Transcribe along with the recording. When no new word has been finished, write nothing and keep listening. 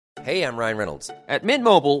Hey, I'm Ryan Reynolds. At Mint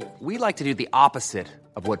Mobile, we like to do the opposite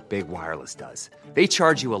of what Big Wireless does. They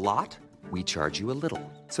charge you a lot, we charge you a little.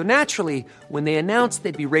 So naturally, when they announced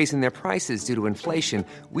they'd be raising their prices due to inflation,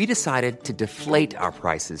 we decided to deflate our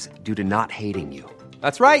prices due to not hating you.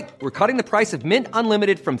 That's right. We're cutting the price of Mint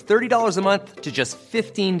Unlimited from $30 a month to just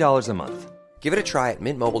 $15 a month. Give it a try at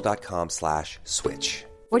mintmobile.com/switch.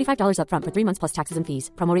 $45 up front for 3 months plus taxes and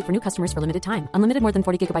fees. Promo rate for new customers for limited time. Unlimited more than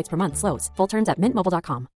 40 gigabytes per month. Slows full terms at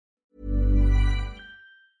mintmobile.com.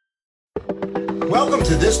 Welcome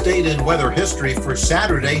to This Date in Weather History for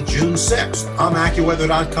Saturday, June 6th. I'm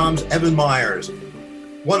AccuWeather.com's Evan Myers.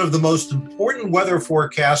 One of the most important weather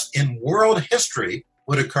forecasts in world history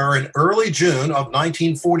would occur in early June of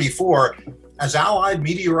 1944 as Allied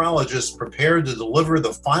meteorologists prepared to deliver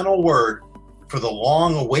the final word for the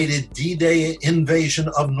long-awaited D-Day invasion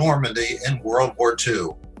of Normandy in World War II.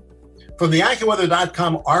 From the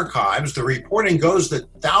AccuWeather.com archives, the reporting goes that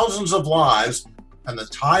thousands of lives and the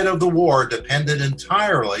tide of the war depended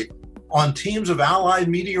entirely on teams of Allied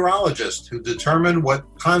meteorologists who determined what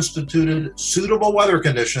constituted suitable weather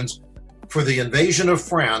conditions for the invasion of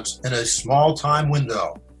France in a small time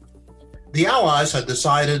window. The Allies had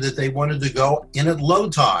decided that they wanted to go in at low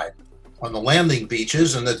tide on the landing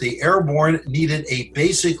beaches and that the airborne needed a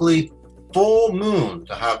basically full moon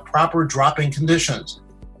to have proper dropping conditions,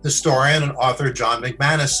 historian and author John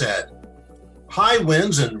McManus said. High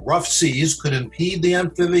winds and rough seas could impede the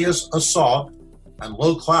amphibious assault, and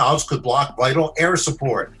low clouds could block vital air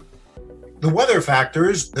support. The weather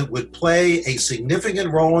factors that would play a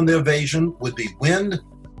significant role in the invasion would be wind,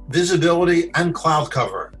 visibility, and cloud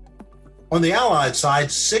cover. On the Allied side,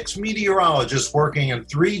 6 meteorologists working in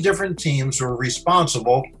 3 different teams were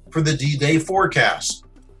responsible for the D-Day forecast.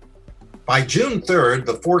 By June 3rd,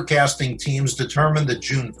 the forecasting teams determined that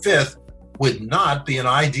June 5th would not be an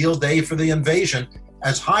ideal day for the invasion,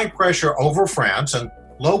 as high pressure over France and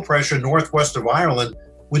low pressure northwest of Ireland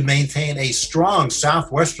would maintain a strong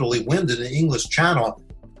southwesterly wind in the English Channel,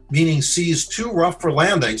 meaning seas too rough for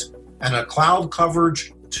landings and a cloud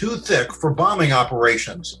coverage too thick for bombing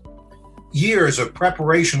operations. Years of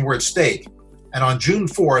preparation were at stake, and on June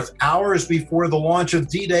 4th, hours before the launch of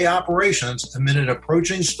D-Day operations amid an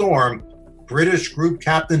approaching storm, British Group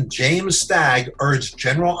Captain James Stagg urged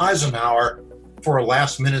General Eisenhower for a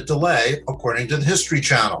last-minute delay, according to the History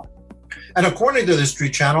Channel. And according to the History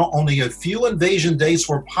Channel, only a few invasion dates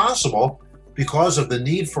were possible because of the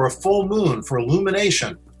need for a full moon for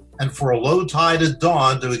illumination and for a low tide at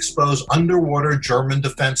dawn to expose underwater German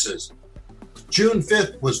defenses. June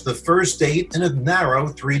 5th was the first date in a narrow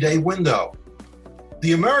 3-day window.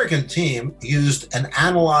 The American team used an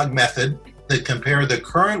analog method that compared the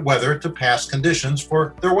current weather to past conditions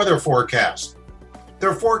for their weather forecast.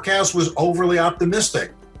 Their forecast was overly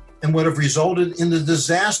optimistic and would have resulted in the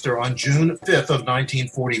disaster on June 5th of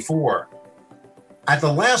 1944. At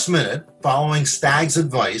the last minute, following Stagg's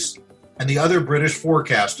advice and the other British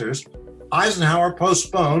forecasters, Eisenhower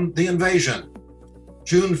postponed the invasion.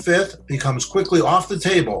 June 5th becomes quickly off the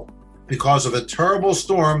table because of a terrible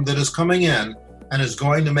storm that is coming in and is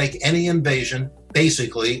going to make any invasion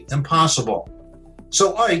basically impossible.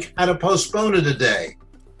 So Ike had to postpone it a day,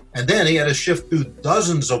 and then he had to shift through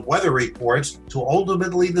dozens of weather reports to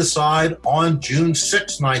ultimately decide on June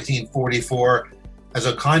 6, 1944, as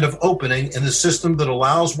a kind of opening in the system that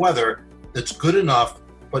allows weather that's good enough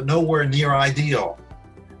but nowhere near ideal.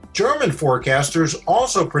 German forecasters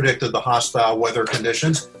also predicted the hostile weather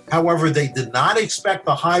conditions. However, they did not expect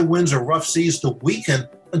the high winds or rough seas to weaken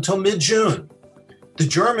until mid-June. The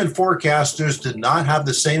German forecasters did not have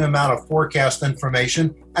the same amount of forecast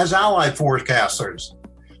information as Allied forecasters.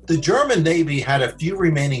 The German Navy had a few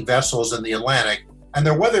remaining vessels in the Atlantic, and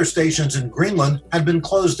their weather stations in Greenland had been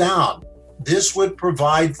closed down. This would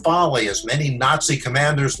provide folly as many Nazi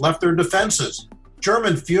commanders left their defenses.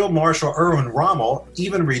 German Field Marshal Erwin Rommel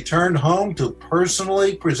even returned home to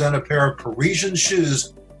personally present a pair of Parisian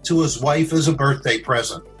shoes to his wife as a birthday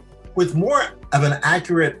present. With more of an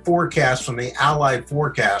accurate forecast from the Allied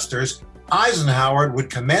forecasters, Eisenhower would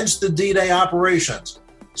commence the D-Day operations,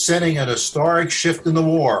 setting an historic shift in the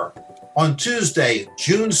war. On Tuesday,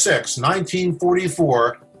 June 6,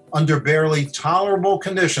 1944, under barely tolerable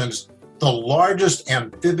conditions, the largest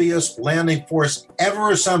amphibious landing force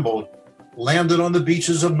ever assembled landed on the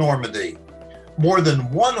beaches of Normandy. More than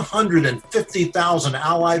 150,000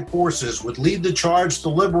 Allied forces would lead the charge to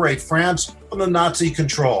liberate France from the Nazi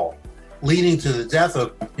control, leading to the death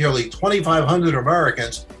of nearly 2,500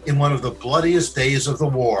 Americans in one of the bloodiest days of the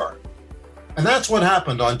war. And that's what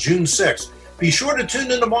happened on June 6th. Be sure to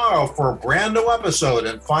tune in tomorrow for a brand new episode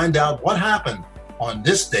and find out what happened on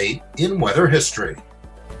this date in weather history.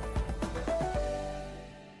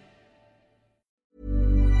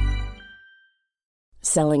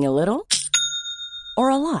 Selling a little or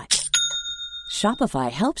a lot?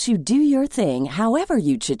 Shopify helps you do your thing however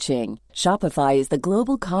you cha-ching. Shopify is the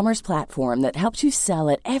global commerce platform that helps you sell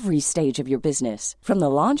at every stage of your business. From the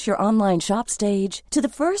launch your online shop stage to the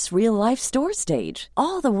first real-life store stage,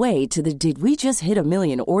 all the way to the did we just hit a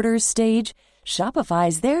million orders stage. Shopify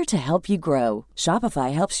is there to help you grow.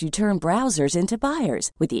 Shopify helps you turn browsers into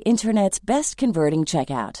buyers with the internet's best converting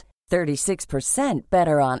checkout. 36%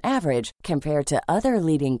 better on average compared to other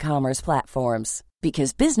leading commerce platforms.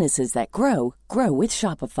 Because businesses that grow, grow with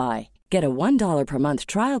Shopify. Get a $1 per month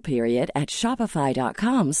trial period at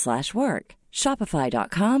shopify.com/work.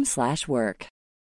 Shopify.com/work.